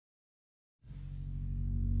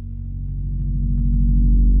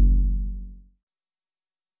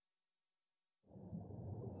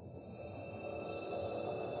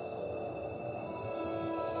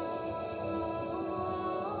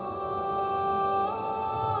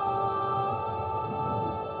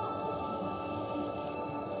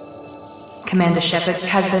Commander Shepard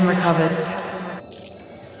has been recovered.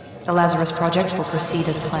 The Lazarus Project will proceed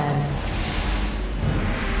as planned.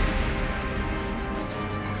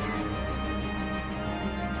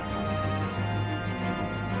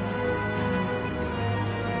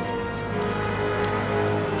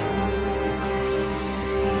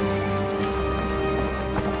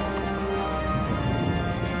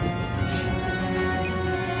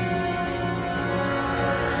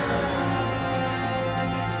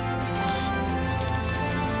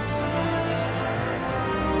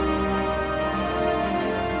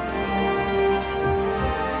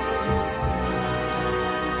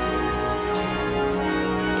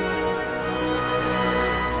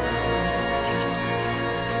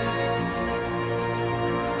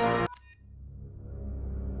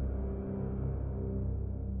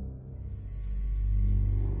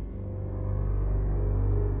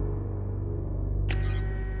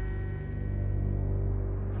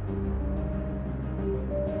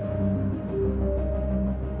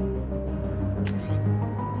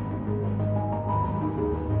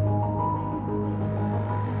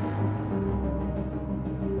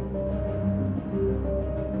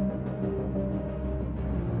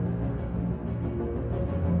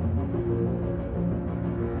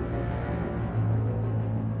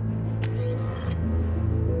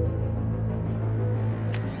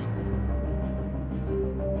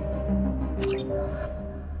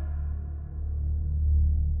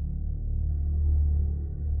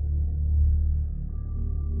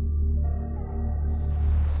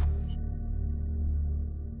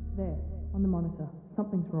 There, on the monitor.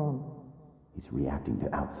 Something's wrong. He's reacting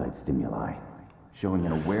to outside stimuli, showing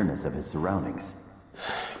an awareness of his surroundings. Oh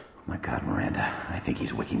my God, Miranda, I think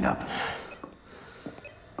he's waking up.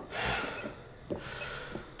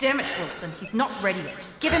 Damn it, Wilson, he's not ready yet.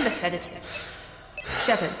 Give him the sedative.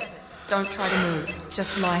 Shepard, don't try to move.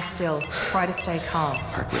 Just lie still. Try to stay calm.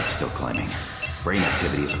 Heart rate's still climbing. Brain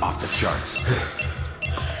activity is off the charts.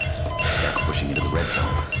 Stats pushing into the red zone.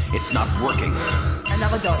 It's not working.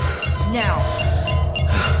 Another dose. Now.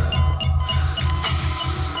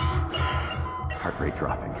 Heart rate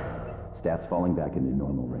dropping. Stats falling back into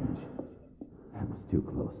normal range. That was too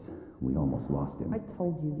close. We almost lost him. I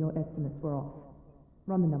told you your estimates were off.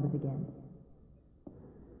 Run the numbers again.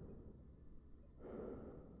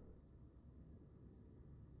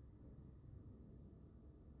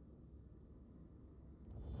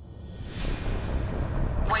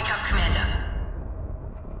 Wake up, Commander.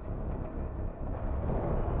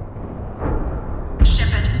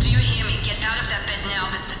 Shepard, do you hear me? Get out of that bed now.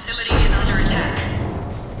 This facility is under attack.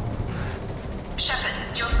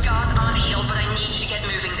 Shepard, your scars aren't healed, but I need you to get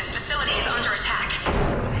moving. This facility is under attack.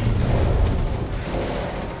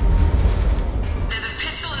 There's a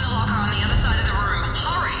pistol in the locker on the other side of the room.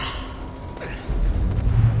 Hurry!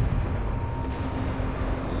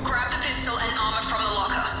 Grab the pistol and armor from the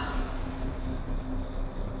locker.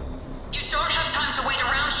 You don't have time to wait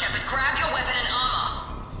around, Shepard. Grab your weapon and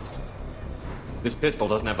armor. This pistol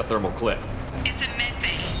doesn't have a thermal clip. It's a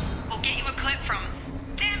medbay. We'll get you a clip from...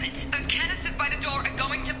 Damn it! Those canisters by the door are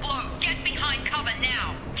going to blow. Get behind cover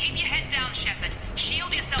now. Keep your head down, Shepard.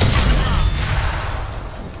 Shield yourself from the blast.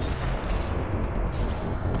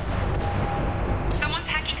 Someone's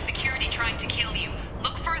hacking security trying to kill you.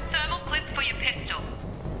 Look for a thermal clip for your pistol.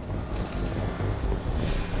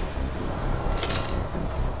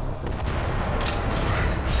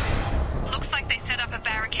 Looks like they set up a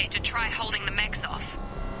barricade to try holding the mechs off.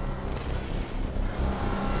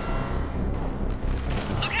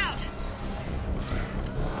 Look out!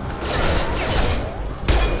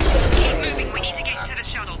 Keep moving, we need to get you to the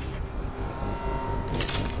shuttles.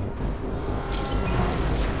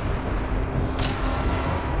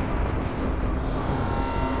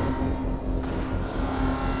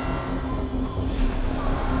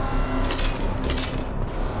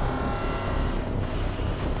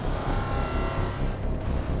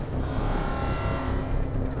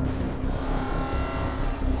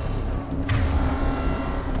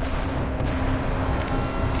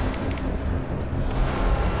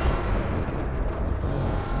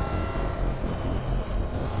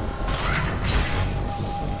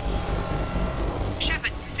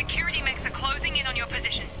 Shepard, security mechs are closing in on your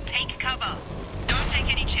position. Take cover. Don't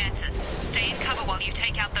take any chances. Stay in cover while you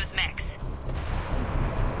take out those mechs.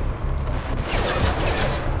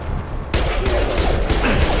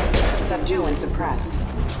 Subdue and suppress.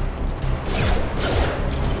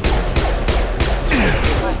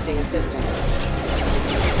 Requesting assistance.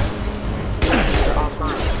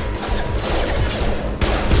 Offline.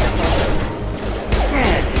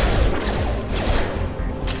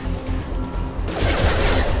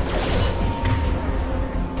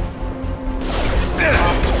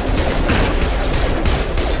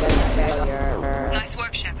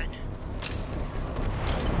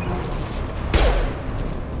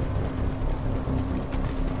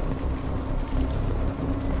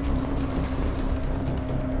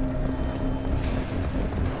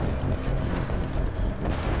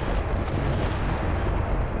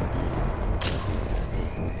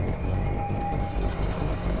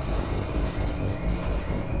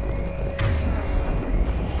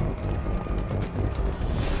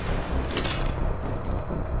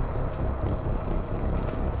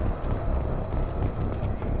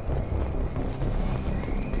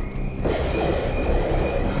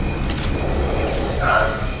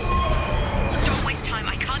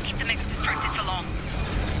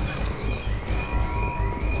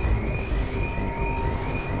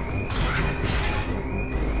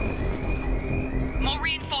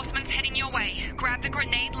 way. Grab the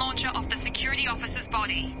grenade launcher off the security officer's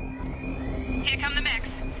body. Here come the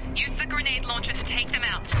mechs. Use the grenade launcher to take them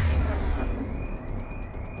out.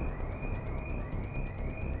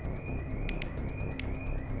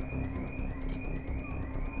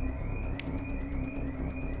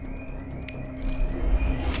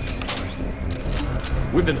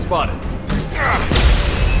 We've been spotted.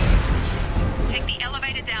 Take the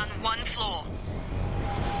elevator down 1 floor.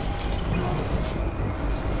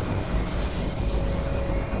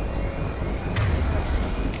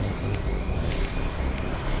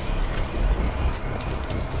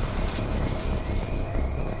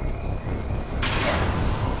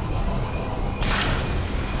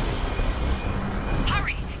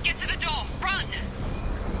 Hurry! Get to the door! Run!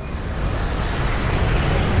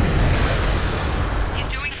 You're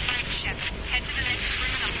doing fine, Shep. Head to the next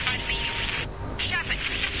room and I'll try to beat you. Shepard,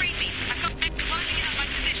 read me. I've got them closing in on my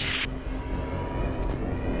position.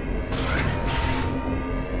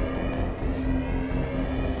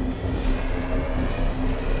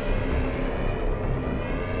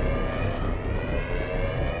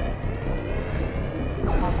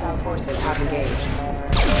 Hostile forces have engaged.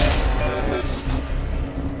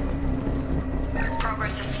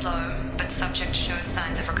 Progress is slow, but subject shows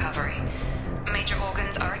signs of recovery. Major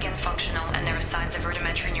organs are again functional, and there are signs of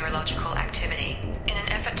rudimentary neurological activity. In an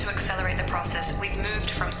effort to accelerate the process, we've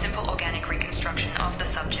moved from simple organic reconstruction of the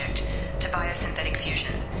subject to biosynthetic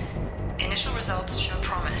fusion. Initial results show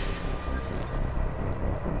promise.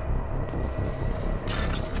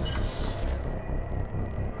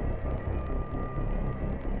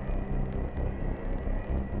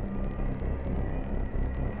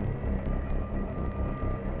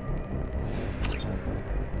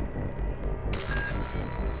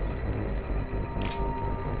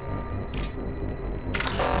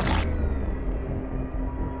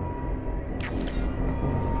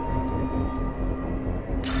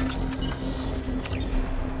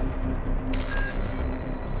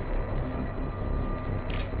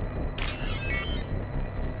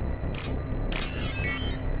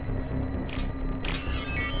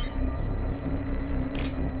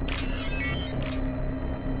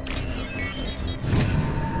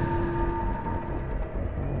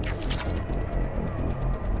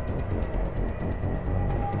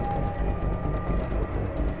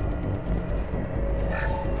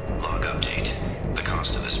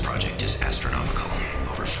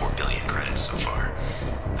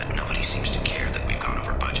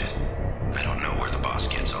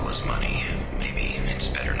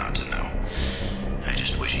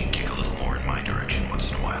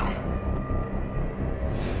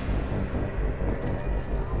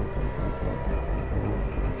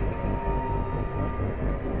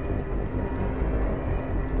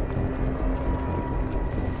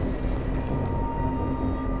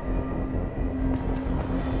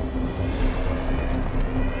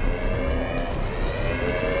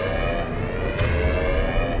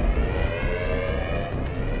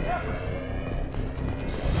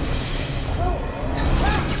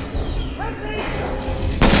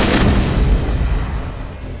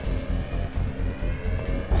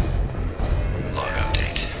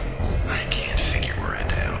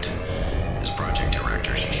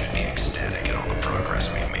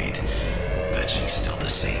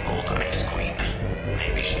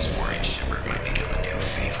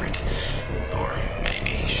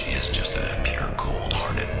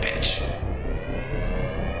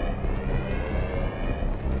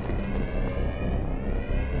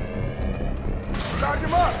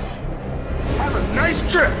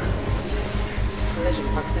 Collision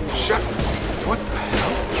proximity. Shut. What the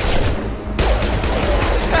hell?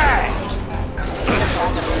 Tag!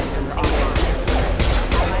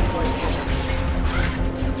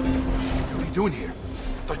 What are you doing here?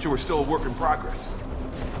 Thought you were still a work in progress.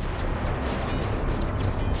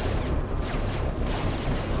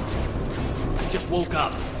 I just woke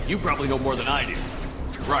up. You probably know more than I do.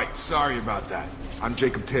 Right, sorry about that. I'm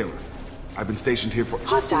Jacob Taylor. I've been stationed here for—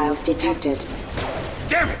 Hostiles detected.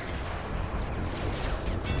 Damn it!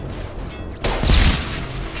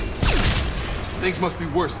 Things must be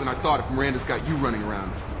worse than I thought if Miranda's got you running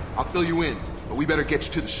around. I'll fill you in, but we better get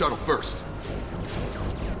you to the shuttle first.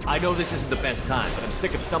 I know this isn't the best time, but I'm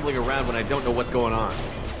sick of stumbling around when I don't know what's going on.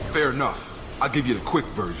 Fair enough. I'll give you the quick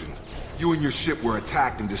version. You and your ship were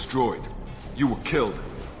attacked and destroyed. You were killed.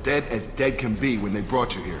 Dead as dead can be when they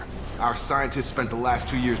brought you here. Our scientists spent the last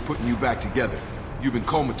 2 years putting you back together. You've been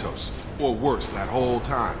comatose, or worse, that whole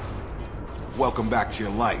time. Welcome back to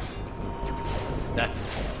your life.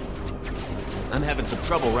 I'm having some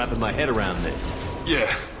trouble wrapping my head around this.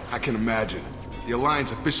 Yeah, I can imagine. The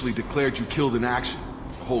Alliance officially declared you killed in action.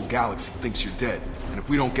 The whole galaxy thinks you're dead, and if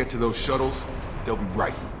we don't get to those shuttles, they'll be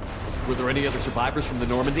right. Were there any other survivors from the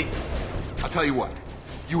Normandy? I'll tell you what.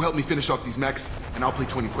 You help me finish off these mechs, and I'll play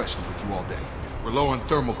 20 questions with you all day. We're low on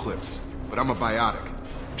thermal clips, but I'm a biotic.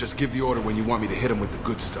 Just give the order when you want me to hit them with the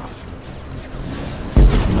good stuff.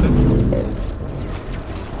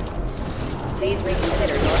 Please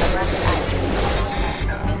reconsider your aggressive attitude.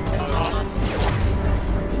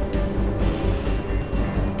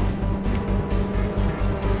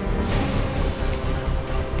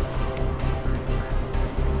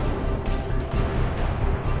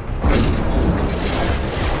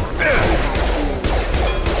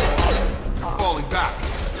 Falling back.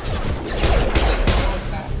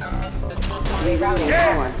 Rerouting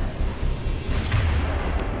power.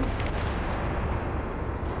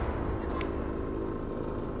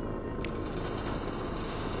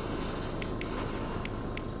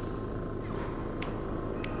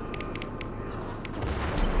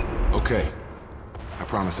 Okay. I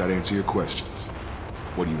promised I'd answer your questions.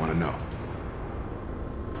 What do you want to know?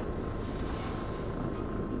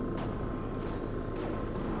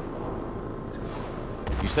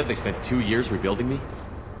 You said they spent 2 years rebuilding me?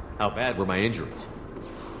 How bad were my injuries?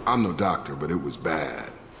 I'm no doctor, but it was bad.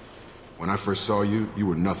 When I first saw you, you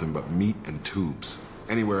were nothing but meat and tubes.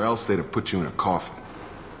 Anywhere else, they'd have put you in a coffin.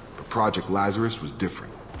 But Project Lazarus was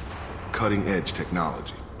different. Cutting-edge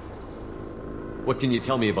technology. What can you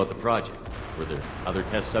tell me about the project? Were there other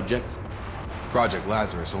test subjects? Project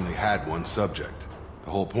Lazarus only had one subject.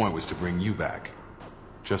 The whole point was to bring you back.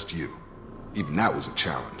 Just you. Even that was a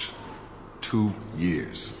challenge. 2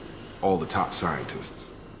 years. All the top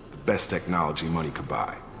scientists. The best technology money could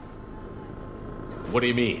buy. What do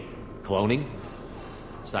you mean? Cloning?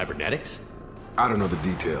 Cybernetics? I don't know the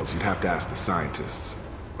details. You'd have to ask the scientists.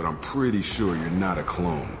 But I'm pretty sure you're not a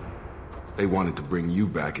clone. They wanted to bring you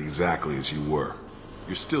back exactly as you were.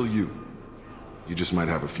 You're still you. You just might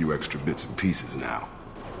have a few extra bits and pieces now.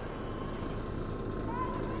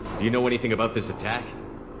 Do you know anything about this attack?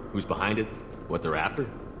 Who's behind it? What they're after?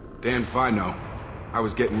 Damn if I know. I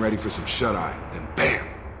was getting ready for some shut-eye, then bam!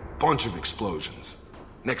 Bunch of explosions.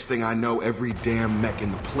 Next thing I know, every damn mech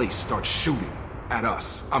in the place starts shooting at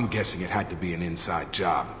us. I'm guessing it had to be an inside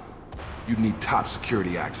job. You'd need top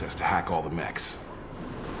security access to hack all the mechs.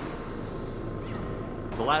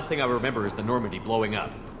 The last thing I remember is the Normandy blowing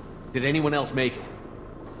up. Did anyone else make it?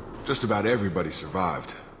 Just about everybody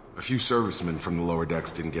survived. A few servicemen from the lower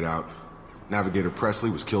decks didn't get out. Navigator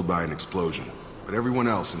Presley was killed by an explosion. But everyone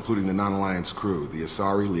else, including the non-Alliance crew, the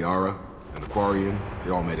Asari, Liara, and the Quarian,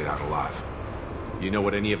 they all made it out alive. Do you know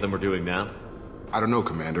what any of them are doing now? I don't know,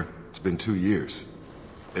 Commander. It's been 2 years.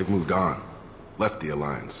 They've moved on. Left the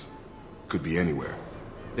Alliance. Could be anywhere.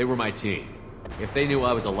 They were my team. If they knew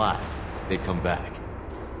I was alive, they'd come back.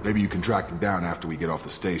 Maybe you can track them down after we get off the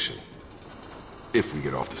station. If we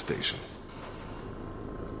get off the station.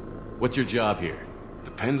 What's your job here?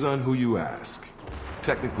 Depends on who you ask.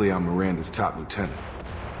 Technically, I'm Miranda's top lieutenant.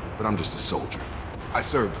 But I'm just a soldier. I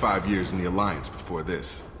served 5 years in the Alliance before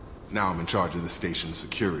this. Now I'm in charge of the station's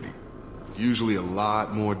security. Usually a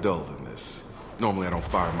lot more dull than this. Normally I don't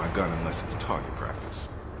fire my gun unless it's target practice.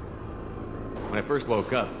 When I first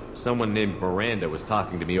woke up, someone named Miranda was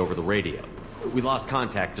talking to me over the radio. We lost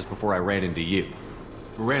contact just before I ran into you.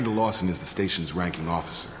 Miranda Lawson is the station's ranking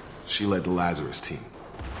officer. She led the Lazarus team.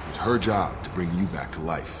 It was her job to bring you back to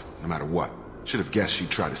life, no matter what. Should have guessed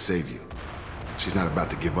she'd try to save you. She's not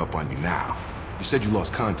about to give up on you now. You said you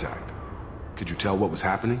lost contact. Could you tell what was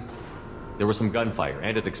happening? There was some gunfire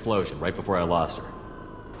and an explosion right before I lost her.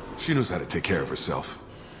 She knows how to take care of herself.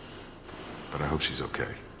 But I hope she's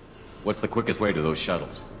okay. What's the quickest way to those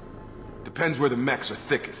shuttles? Depends where the mechs are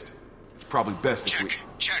thickest. It's probably best if we...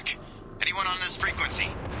 Check. Anyone on this frequency?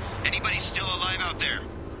 Anybody still alive out there?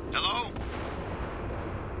 Hello?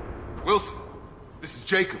 Wilson, this is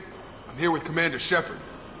Jacob. I'm here with Commander Shepard.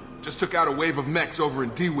 Just took out a wave of mechs over in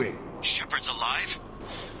D-Wing. Shepard's alive?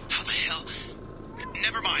 How the hell?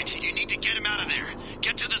 Never mind. You need to get him out of there.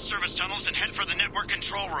 Get to the service tunnels and head for the network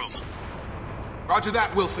control room. Roger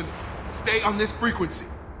that, Wilson. Stay on this frequency.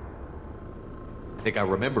 I think I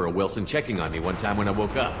remember a Wilson checking on me one time when I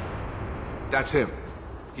woke up. That's him.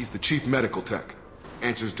 He's the chief medical tech.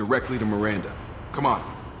 Answers directly to Miranda. Come on.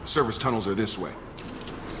 The service tunnels are this way.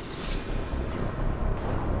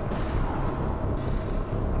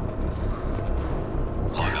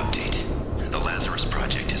 Log update. The Lazarus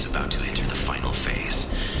Project is about to enter the final phase.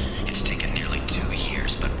 It's taken nearly 2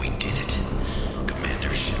 years, but we did it.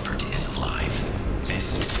 Commander Shepard is alive.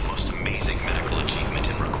 This is the most amazing medical achievement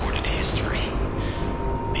in recorded history.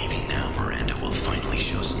 Maybe now Miranda will finally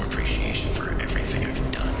show some appreciation for everything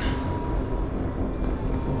I've done.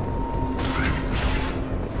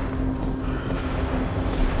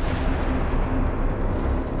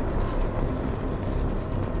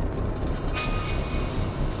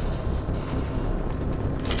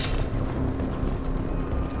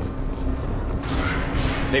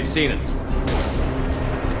 They've seen us.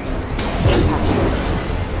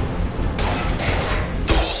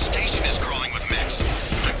 The whole station is crawling with mechs.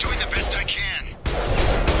 I'm doing the best I can.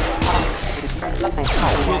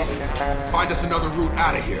 Wilson, find us another route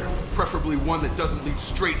out of here. Preferably one that doesn't lead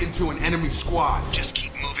straight into an enemy squad. Just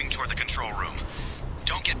keep moving toward the control room.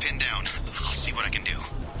 Don't get pinned down. I'll see what I can do.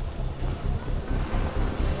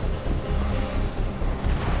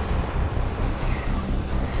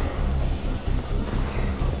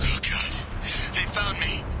 Oh God, they found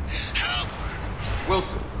me. Help!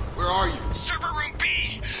 Wilson, where are you? Server room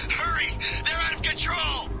B! Hurry! They're out of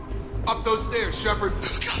control! Up those stairs, Shepard.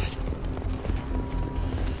 Oh God.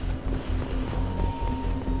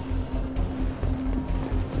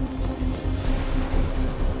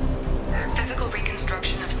 Physical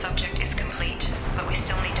reconstruction of subject is complete, but we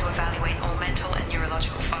still need to evaluate all mental and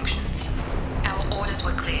neurological functions. Our orders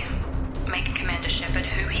were clear. Make Commander Shepard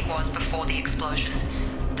who he was before the explosion.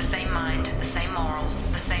 The same mind, the same morals,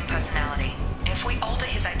 the same personality. If we alter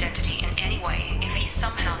his identity in any way, if he's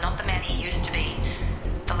somehow not the man he used to be,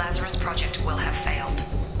 the Lazarus Project will have failed.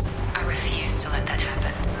 I refuse to let that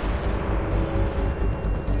happen.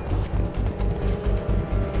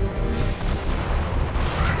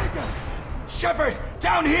 Shepard,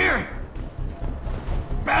 down here!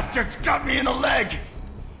 Bastards got me in the leg!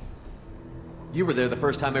 You were there the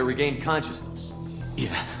first time I regained consciousness.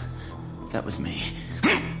 Yeah, that was me.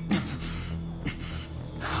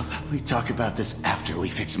 How about we talk about this after we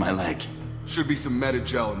fix my leg? Should be some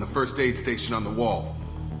meta-gel in the first aid station on the wall.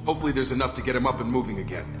 Hopefully there's enough to get him up and moving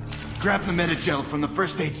again. Grab the meta-gel from the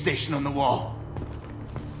first aid station on the wall.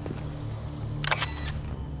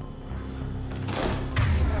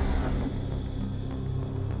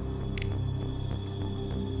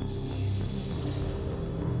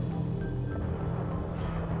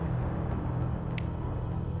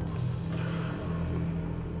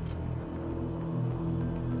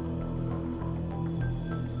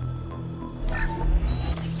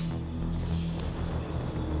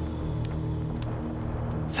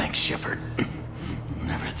 Thanks, Shepard.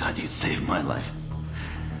 Never thought you'd save my life.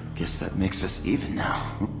 Guess that makes us even now.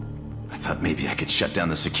 I thought maybe I could shut down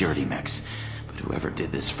the security mechs, but whoever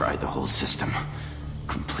did this fried the whole system.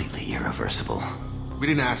 Completely irreversible. We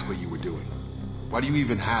didn't ask what you were doing. Why do you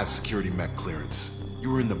even have security mech clearance? You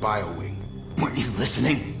were in the bio wing. Weren't you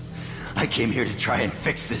listening? I came here to try and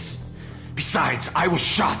fix this. Besides, I was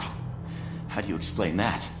shot. How do you explain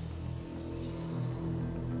that?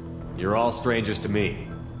 You're all strangers to me.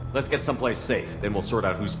 Let's get someplace safe, then we'll sort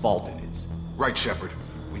out whose fault it is. Right, Shepard.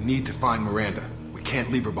 We need to find Miranda. We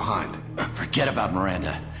can't leave her behind. Forget about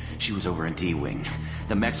Miranda. She was over in D-Wing.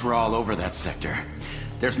 The mechs were all over that sector.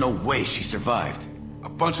 There's no way she survived. A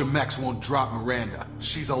bunch of mechs won't drop Miranda.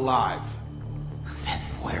 She's alive. Then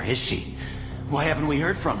where is she? Why haven't we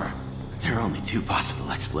heard from her? There are only two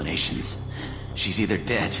possible explanations. She's either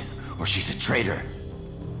dead, or she's a traitor.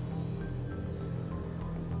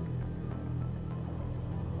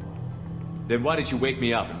 Then why did you wake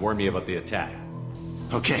me up and warn me about the attack?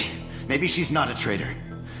 Okay, maybe she's not a traitor,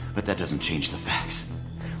 but that doesn't change the facts.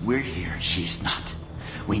 We're here, she's not.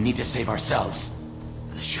 We need to save ourselves.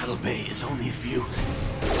 The shuttle bay is only a few.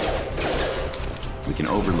 We can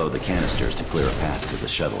overload the canisters to clear a path to the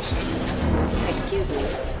shuttles. Excuse me.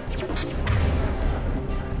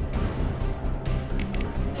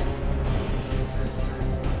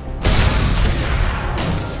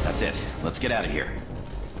 That's it. Let's get out of here.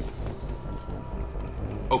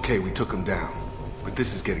 Okay, we took him down. But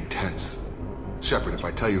this is getting tense. Shepard, if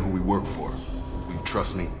I tell you who we work for, will you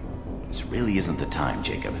trust me? This really isn't the time,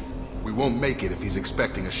 Jacob. We won't make it if he's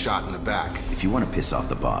expecting a shot in the back. If you want to piss off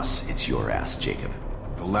the boss, it's your ass, Jacob.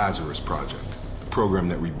 The Lazarus Project, the program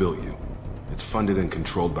that rebuilt you. It's funded and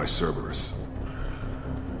controlled by Cerberus.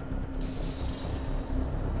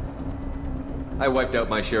 I wiped out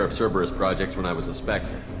my share of Cerberus projects when I was a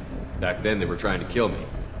Spectre. Back then they were trying to kill me.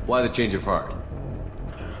 Why the change of heart?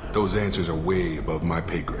 Those answers are way above my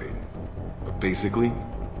pay grade. But basically,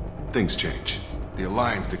 things change. The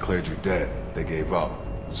Alliance declared you dead. They gave up.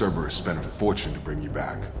 Cerberus spent a fortune to bring you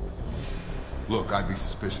back. Look, I'd be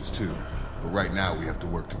suspicious too, but right now we have to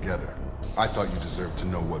work together. I thought you deserved to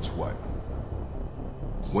know what's what.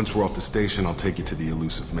 Once we're off the station, I'll take you to the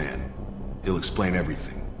elusive man. He'll explain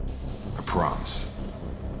everything. I promise.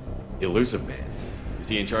 Elusive Man? Is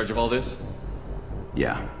he in charge of all this?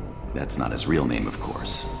 Yeah, that's not his real name, of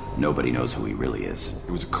course. Nobody knows who he really is.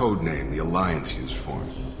 It was a code name the Alliance used for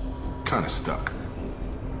him. Kinda stuck.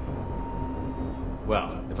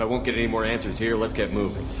 Well, if I won't get any more answers here, let's get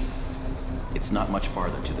moving. It's not much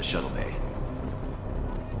farther to the shuttle bay.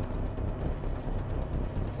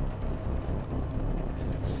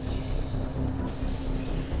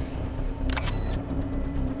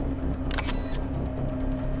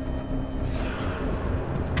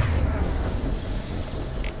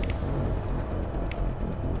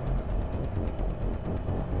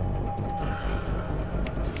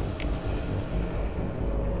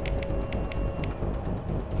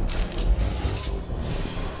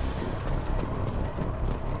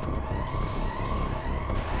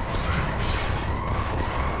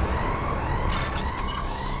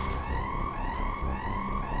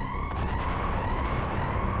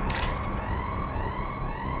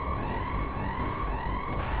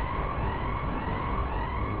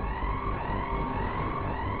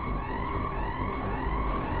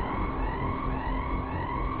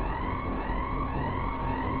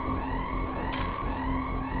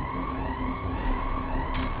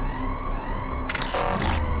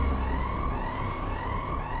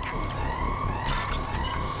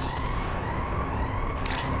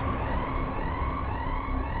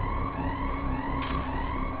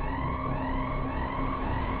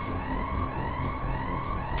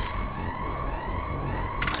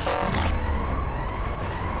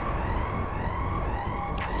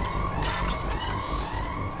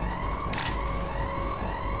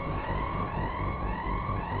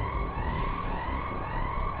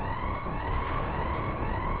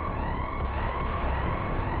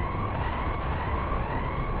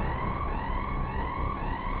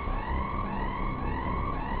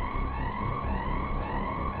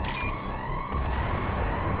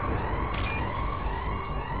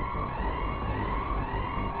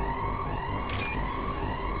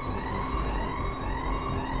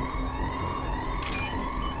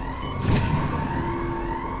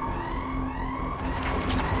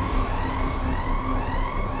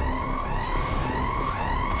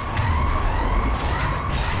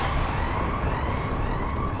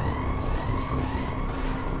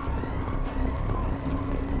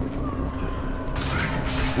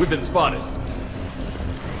 We've been spotted.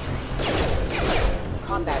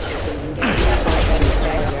 Combat systems engaged.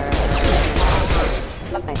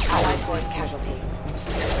 Allied force casualty.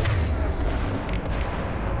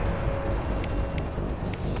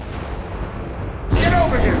 Get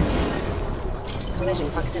over here! Collision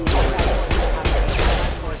proximity. Allied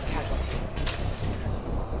force casualty.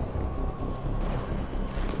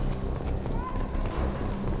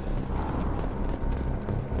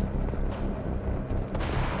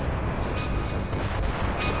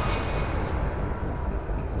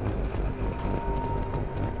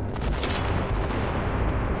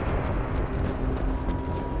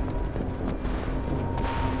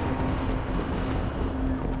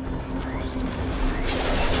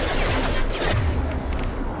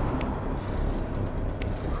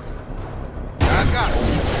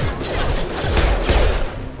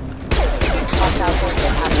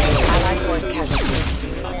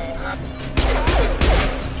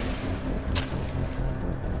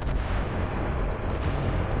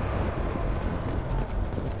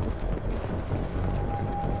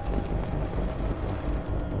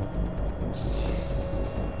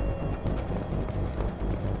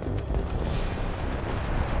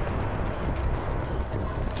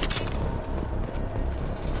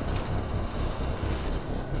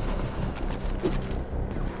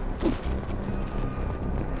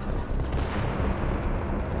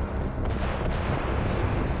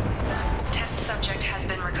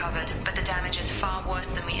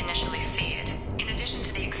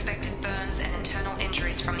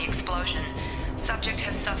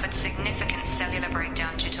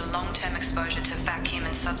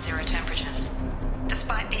 Sub-zero temperatures.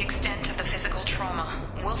 Despite the extent of the physical trauma,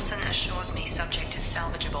 Wilson assures me subject is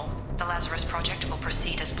salvageable. The Lazarus Project will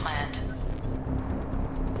proceed as planned.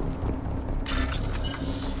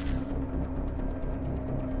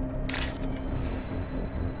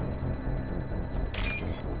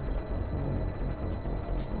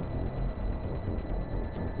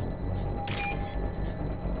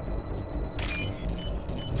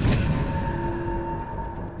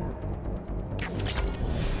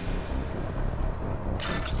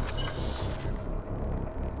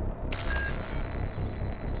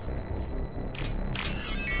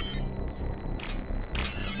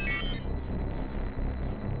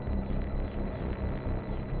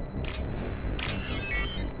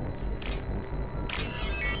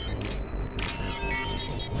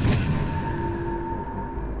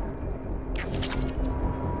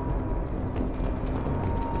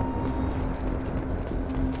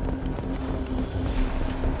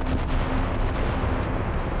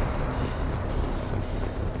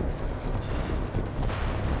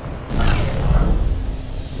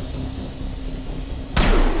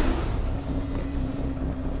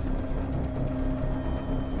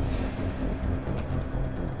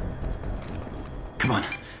 Come on,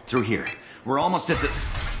 through here. We're almost at the...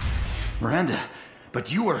 Miranda,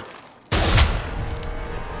 but you were...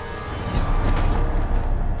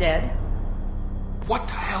 Dead? What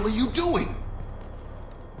the hell are you doing?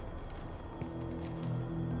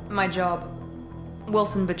 My job.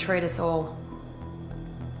 Wilson betrayed us all.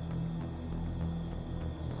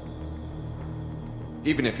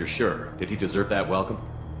 Even if you're sure, did he deserve that welcome?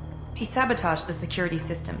 He sabotaged the security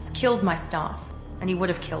systems, killed my staff, and he would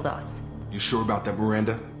have killed us. You sure about that,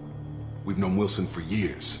 Miranda? We've known Wilson for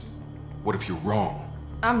years. What if you're wrong?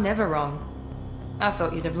 I'm never wrong. I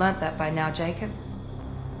thought you'd have learnt that by now, Jacob.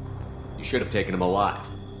 You should have taken him alive.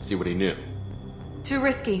 See what he knew. Too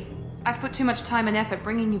risky. I've put too much time and effort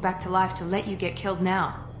bringing you back to life to let you get killed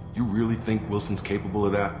now. You really think Wilson's capable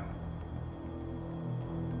of that?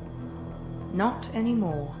 Not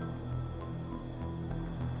anymore.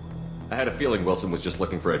 I had a feeling Wilson was just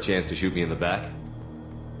looking for a chance to shoot me in the back.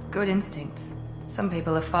 Good instincts. Some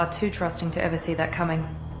people are far too trusting to ever see that coming.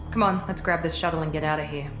 Come on, let's grab this shuttle and get out of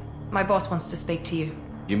here. My boss wants to speak to you.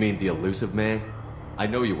 You mean the elusive man? I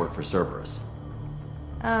know you work for Cerberus.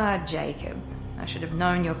 Ah, Jacob. I should have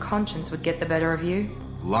known your conscience would get the better of you.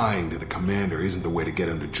 Lying to the commander isn't the way to get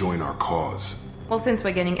him to join our cause. Well, since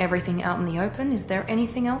we're getting everything out in the open, is there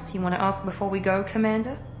anything else you want to ask before we go,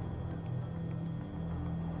 Commander?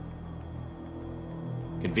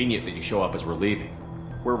 Convenient that you show up as we're leaving.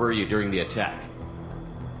 Where were you during the attack?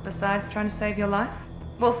 Besides trying to save your life?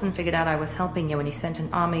 Wilson figured out I was helping you and he sent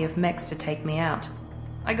an army of mechs to take me out.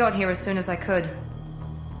 I got here as soon as I could.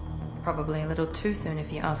 Probably a little too soon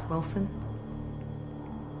if you ask Wilson.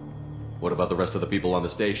 What about the rest of the people on the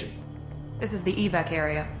station? This is the evac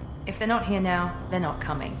area. If they're not here now, they're not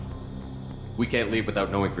coming. We can't leave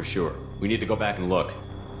without knowing for sure. We need to go back and look.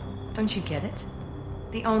 Don't you get it?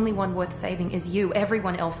 The only one worth saving is you.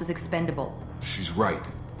 Everyone else is expendable. She's right.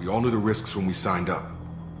 We all knew the risks when we signed up.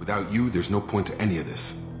 Without you, there's no point to any of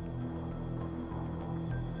this.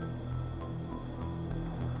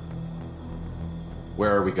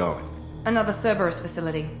 Where are we going? Another Cerberus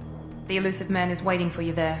facility. The elusive man is waiting for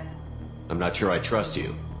you there. I'm not sure I trust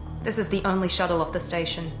you. This is the only shuttle off the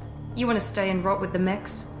station. You want to stay and rot with the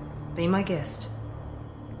mechs? Be my guest.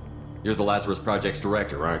 You're the Lazarus Project's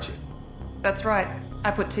director, aren't you? That's right. I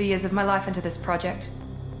put 2 years of my life into this project.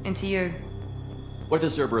 Into you. What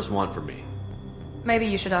does Cerberus want from me? Maybe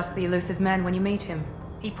you should ask the elusive man when you meet him.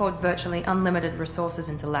 He poured virtually unlimited resources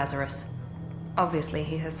into Lazarus. Obviously,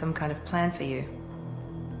 he has some kind of plan for you.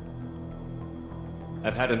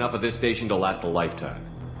 I've had enough of this station to last a lifetime.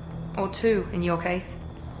 Or 2, in your case.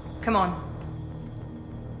 Come on.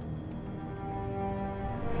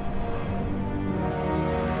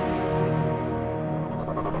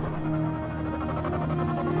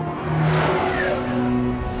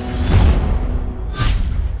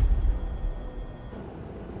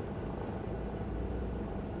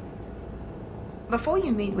 Before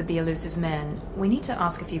you meet with the elusive man, we need to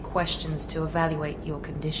ask a few questions to evaluate your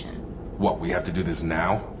condition. What, we have to do this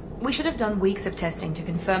now? We should have done weeks of testing to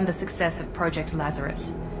confirm the success of Project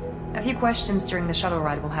Lazarus. A few questions during the shuttle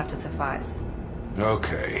ride will have to suffice.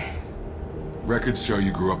 Okay. Records show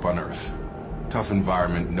you grew up on Earth. Tough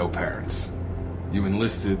environment, no parents. You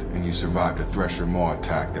enlisted, and you survived a Thresher Maw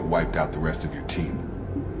attack that wiped out the rest of your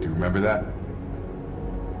team. Do you remember that?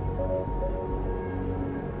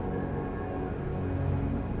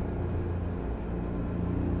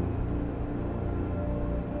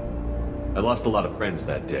 I lost a lot of friends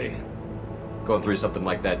that day. Going through something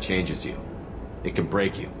like that changes you. It can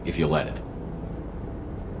break you, if you let it.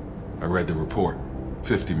 I read the report.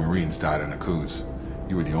 50 Marines died in a cruise.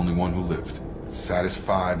 You were the only one who lived.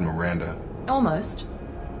 Satisfied, Miranda? Almost.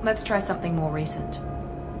 Let's try something more recent.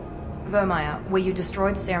 Vermeer, where you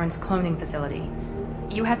destroyed Saren's cloning facility.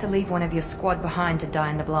 You had to leave one of your squad behind to die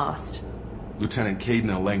in the blast. Lieutenant Caden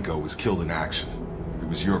Alenko was killed in action. It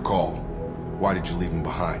was your call. Why did you leave him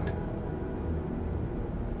behind?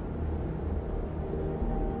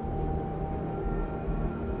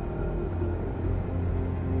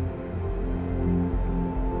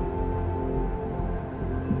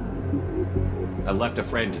 I left a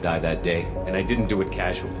friend to die that day, and I didn't do it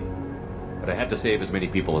casually. But I had to save as many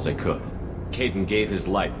people as I could. Caden gave his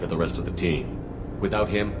life for the rest of the team. Without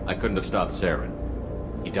him, I couldn't have stopped Saren.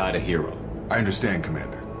 He died a hero. I understand,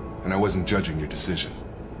 Commander, and I wasn't judging your decision.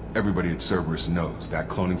 Everybody at Cerberus knows that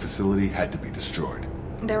cloning facility had to be destroyed.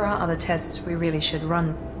 There are other tests we really should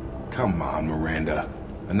run. Come on, Miranda.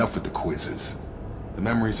 Enough with the quizzes. The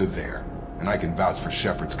memories are there, and I can vouch for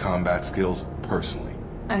Shepard's combat skills personally.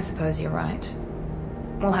 I suppose you're right.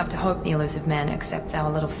 We'll have to hope the elusive man accepts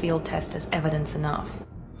our little field test as evidence enough.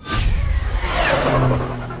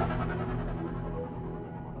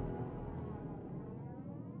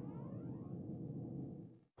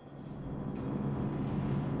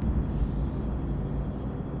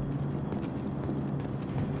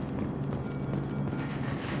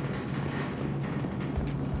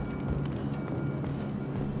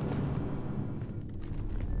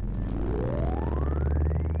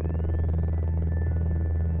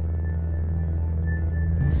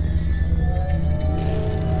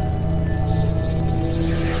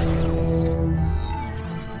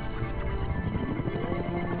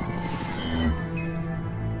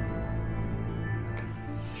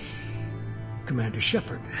 Commander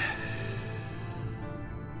Shepard.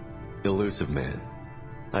 Elusive man.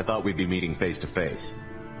 I thought we'd be meeting face to face.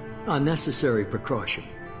 A necessary precaution.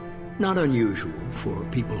 Not unusual for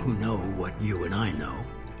people who know what you and I know.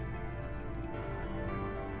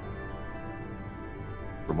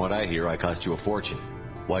 From what I hear, I cost you a fortune.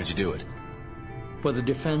 Why'd you do it? For the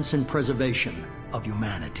defense and preservation of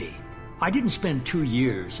humanity. I didn't spend 2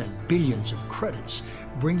 years and billions of credits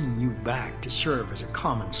bringing you back to serve as a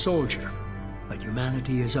common soldier. But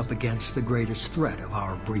humanity is up against the greatest threat of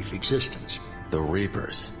our brief existence. The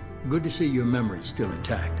Reapers. Good to see your memory's still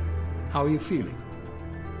intact. How are you feeling?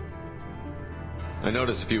 I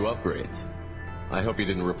noticed a few upgrades. I hope you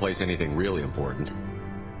didn't replace anything really important.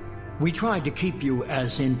 We tried to keep you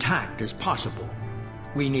as intact as possible.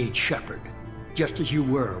 We need Shepard, just as you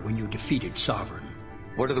were when you defeated Sovereign.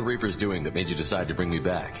 What are the Reapers doing that made you decide to bring me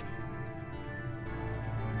back?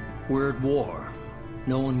 We're at war.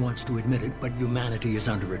 No one wants to admit it, but humanity is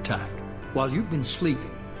under attack. While you've been sleeping,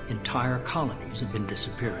 entire colonies have been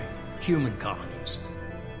disappearing. Human colonies.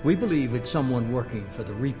 We believe it's someone working for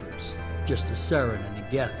the Reapers, just as Saren and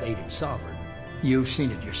Negeth aided Sovereign. You've seen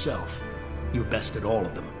it yourself. You bested all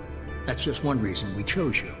of them. That's just one reason we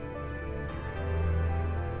chose you.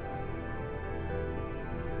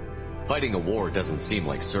 Fighting a war doesn't seem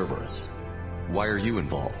like Cerberus. Why are you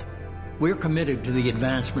involved? We're committed to the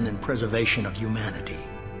advancement and preservation of humanity.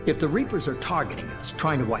 If the Reapers are targeting us,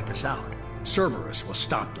 trying to wipe us out, Cerberus will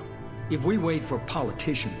stop them. If we wait for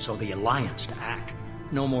politicians or the Alliance to act,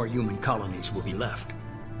 no more human colonies will be left.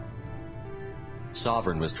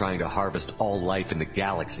 Sovereign was trying to harvest all life in the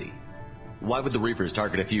galaxy. Why would the Reapers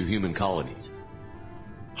target a few human colonies?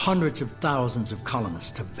 Hundreds of thousands of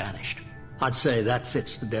colonists have vanished. I'd say that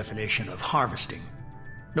fits the definition of harvesting.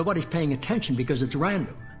 Nobody's paying attention because it's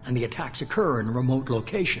random, and the attacks occur in remote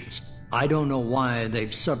locations. I don't know why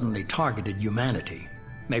they've suddenly targeted humanity.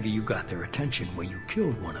 Maybe you got their attention when you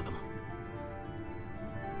killed one of them.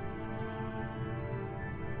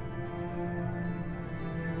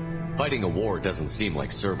 Fighting a war doesn't seem like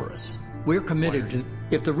Cerberus. We're committed to...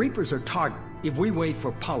 If the Reapers are if we wait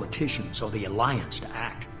for politicians or the Alliance to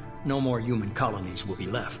act, no more human colonies will be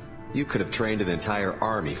left. You could have trained an entire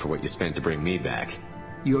army for what you spent to bring me back.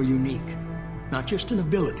 You're unique. Not just in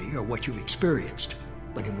ability or what you've experienced,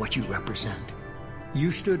 but in what you represent.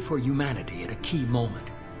 You stood for humanity at a key moment.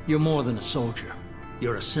 You're more than a soldier.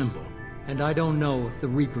 You're a symbol. And I don't know if the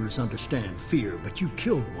Reapers understand fear, but you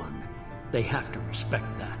killed one. They have to respect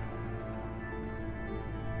that.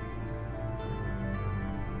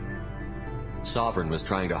 Sovereign was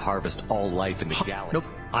trying to harvest all life in the galaxy.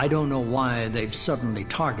 Nope. I don't know why they've suddenly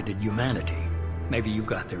targeted humanity. Maybe you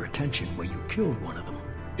got their attention when you killed one of them.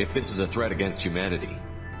 If this is a threat against humanity,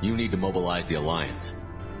 you need to mobilize the Alliance.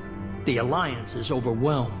 The Alliance is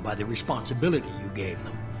overwhelmed by the responsibility you gave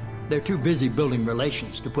them. They're too busy building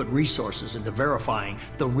relations to put resources into verifying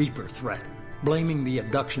the Reaper threat. Blaming the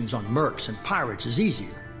abductions on mercs and pirates is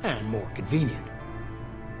easier and more convenient.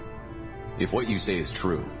 If what you say is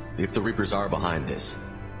true, if the Reapers are behind this,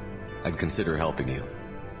 I'd consider helping you.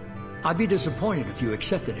 I'd be disappointed if you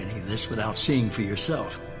accepted any of this without seeing for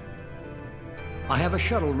yourself. I have a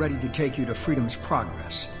shuttle ready to take you to Freedom's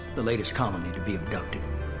Progress, the latest colony to be abducted.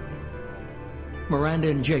 Miranda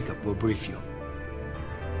and Jacob will brief you.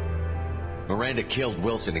 Miranda killed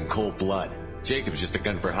Wilson in cold blood. Jacob's just a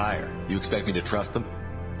gun for hire. You expect me to trust them?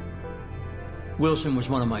 Wilson was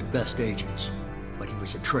one of my best agents, but he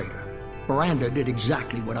was a traitor. Miranda did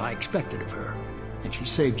exactly what I expected of her, and she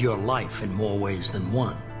saved your life in more ways than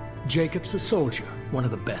one. Jacob's a soldier, one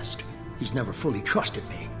of the best. He's never fully trusted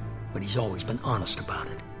me, but he's always been honest about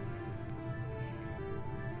it.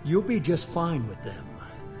 You'll be just fine with them.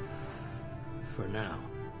 For now.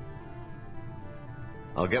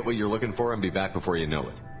 I'll get what you're looking for and be back before you know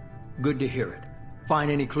it. Good to hear it.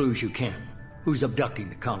 Find any clues you can. Who's abducting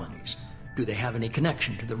the colonies? Do they have any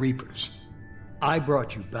connection to the Reapers? I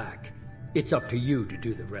brought you back. It's up to you to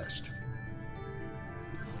do the rest.